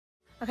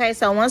Okay,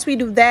 so once we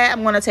do that,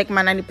 I'm going to take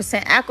my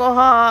 90%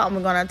 alcohol and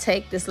we're going to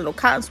take this little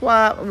cotton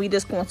swab and we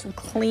just going to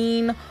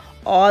clean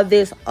all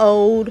this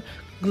old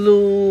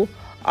glue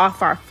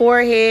off our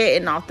forehead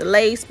and off the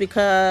lace,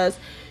 because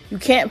you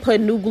can't put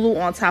new glue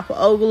on top of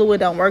old glue. It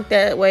don't work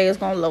that way. It's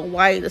going to look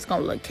white. It's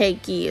going to look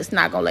cakey. It's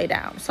not going to lay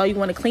down. So you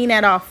want to clean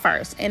that off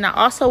first. And I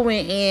also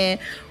went in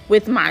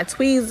with my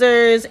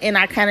tweezers and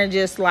I kind of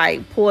just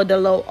like pulled the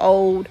little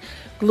old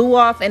glue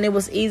off, and it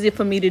was easy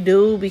for me to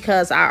do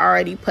because I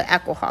already put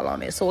alcohol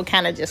on it, so it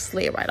kind of just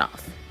slid right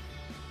off.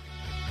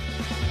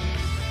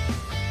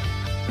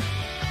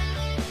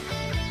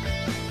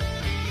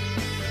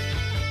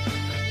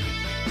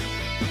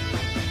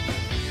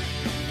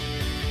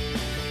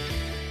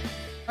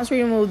 Once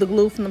we remove the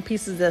glue from the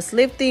pieces that's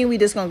lifting, we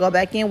just gonna go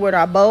back in with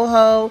our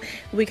boho.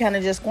 We kind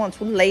of just going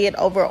to lay it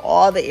over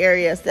all the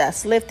areas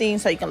that's lifting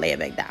so you can lay it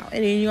back down.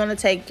 And then you're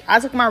gonna I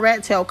took my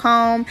rat tail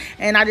comb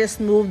and I just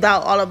smoothed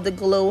out all of the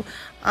glue.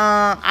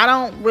 I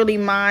don't really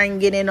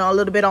mind getting a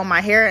little bit on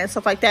my hair and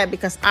stuff like that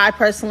because I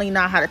personally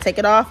know how to take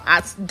it off.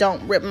 I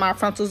don't rip my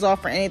frontals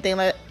off or anything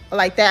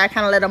like that. I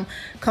kind of let them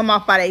come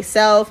off by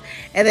themselves,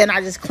 and then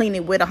I just clean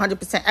it with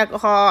 100%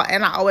 alcohol,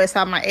 and I always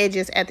have my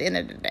edges at the end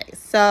of the day.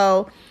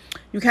 So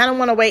you kind of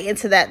want to wait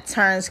until that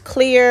turns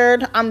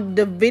cleared.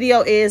 The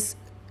video is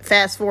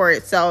fast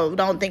forward, so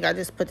don't think I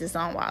just put this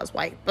on while it's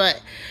white,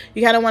 but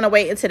you kind of want to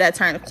wait until that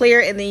turns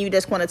clear, and then you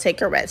just want to take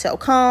your rat tail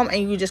comb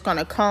and you're just going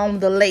to comb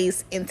the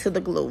lace into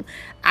the glue.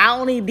 I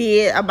only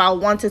did about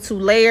 1 to 2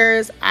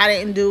 layers. I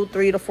didn't do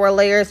 3 to 4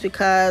 layers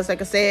because,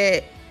 like I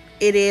said,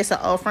 it is an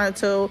old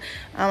frontal.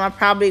 I'm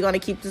probably going to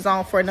keep this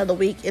on for another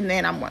week and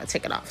then I'm going to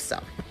take it off. So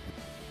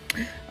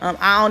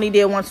I only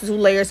did 1 to 2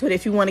 layers, but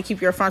if you want to keep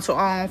your frontal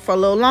on for a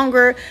little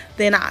longer,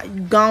 then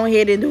go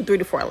ahead and do 3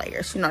 to 4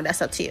 layers. You know,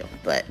 that's up to you.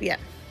 But yeah.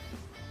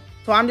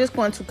 So I'm just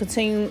going to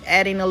continue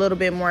adding a little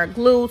bit more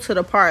glue to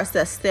the parts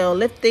that's still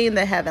lifting,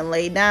 that haven't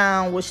laid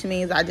down, which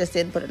means I just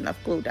didn't put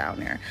enough glue down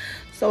there.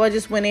 So I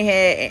just went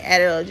ahead and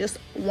added just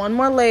 1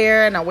 more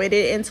layer, and I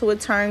waited until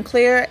it turned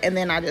clear, and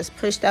then I just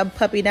pushed that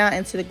puppy down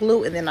into the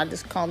glue, and then I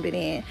just combed it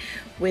in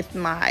with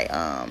my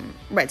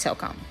rat tail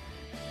comb.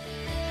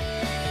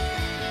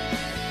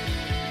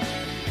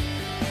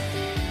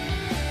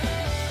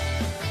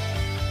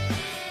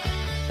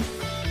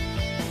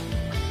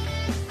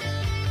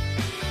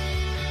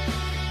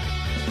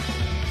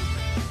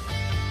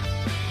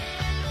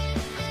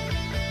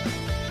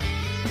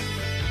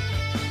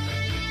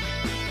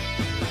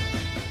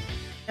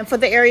 And for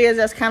the areas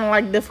that's kind of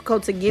like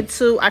difficult to get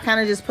to, I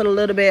kind of just put a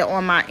little bit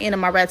on my end of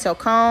my rat tail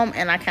comb,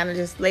 and I kind of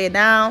just lay it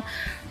down,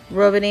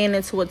 rub it in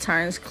until it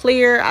turns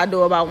clear. I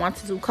do about 1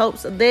 to 2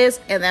 coats of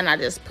this, and then I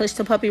just push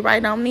the puppy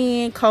right on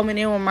in, comb it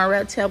in with my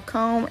rat tail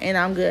comb, and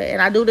I'm good.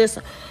 And I do this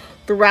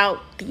throughout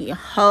the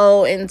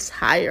whole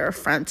entire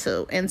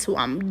frontal until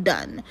I'm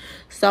done.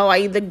 So I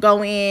either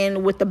go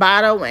in with the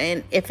bottle,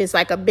 and if it's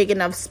like a big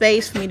enough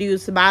space for me to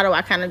use the bottle,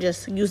 I kind of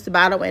just use the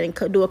bottle and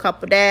do a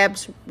couple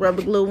dabs, rub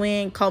the glue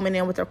in, comb it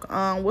in with the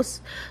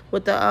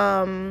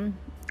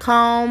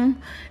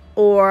comb,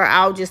 or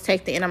I'll just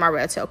take the end of my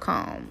rat tail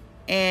comb.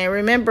 And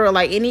remember,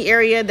 like any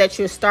area that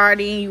you're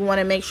starting, you want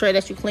to make sure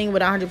that you clean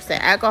with 100%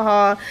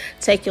 alcohol.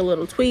 Take your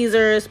little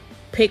tweezers,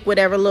 pick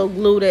whatever little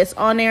glue that's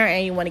on there,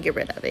 and you want to get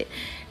rid of it.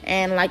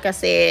 And like I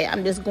said,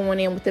 I'm just going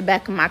in with the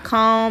back of my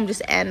comb,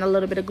 just adding a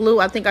little bit of glue.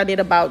 I think I did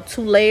about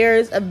 2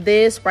 layers of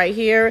this right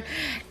here,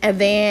 and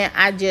then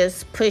I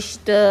just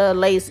pushed the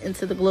lace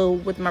into the glue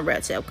with my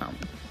rat tail comb.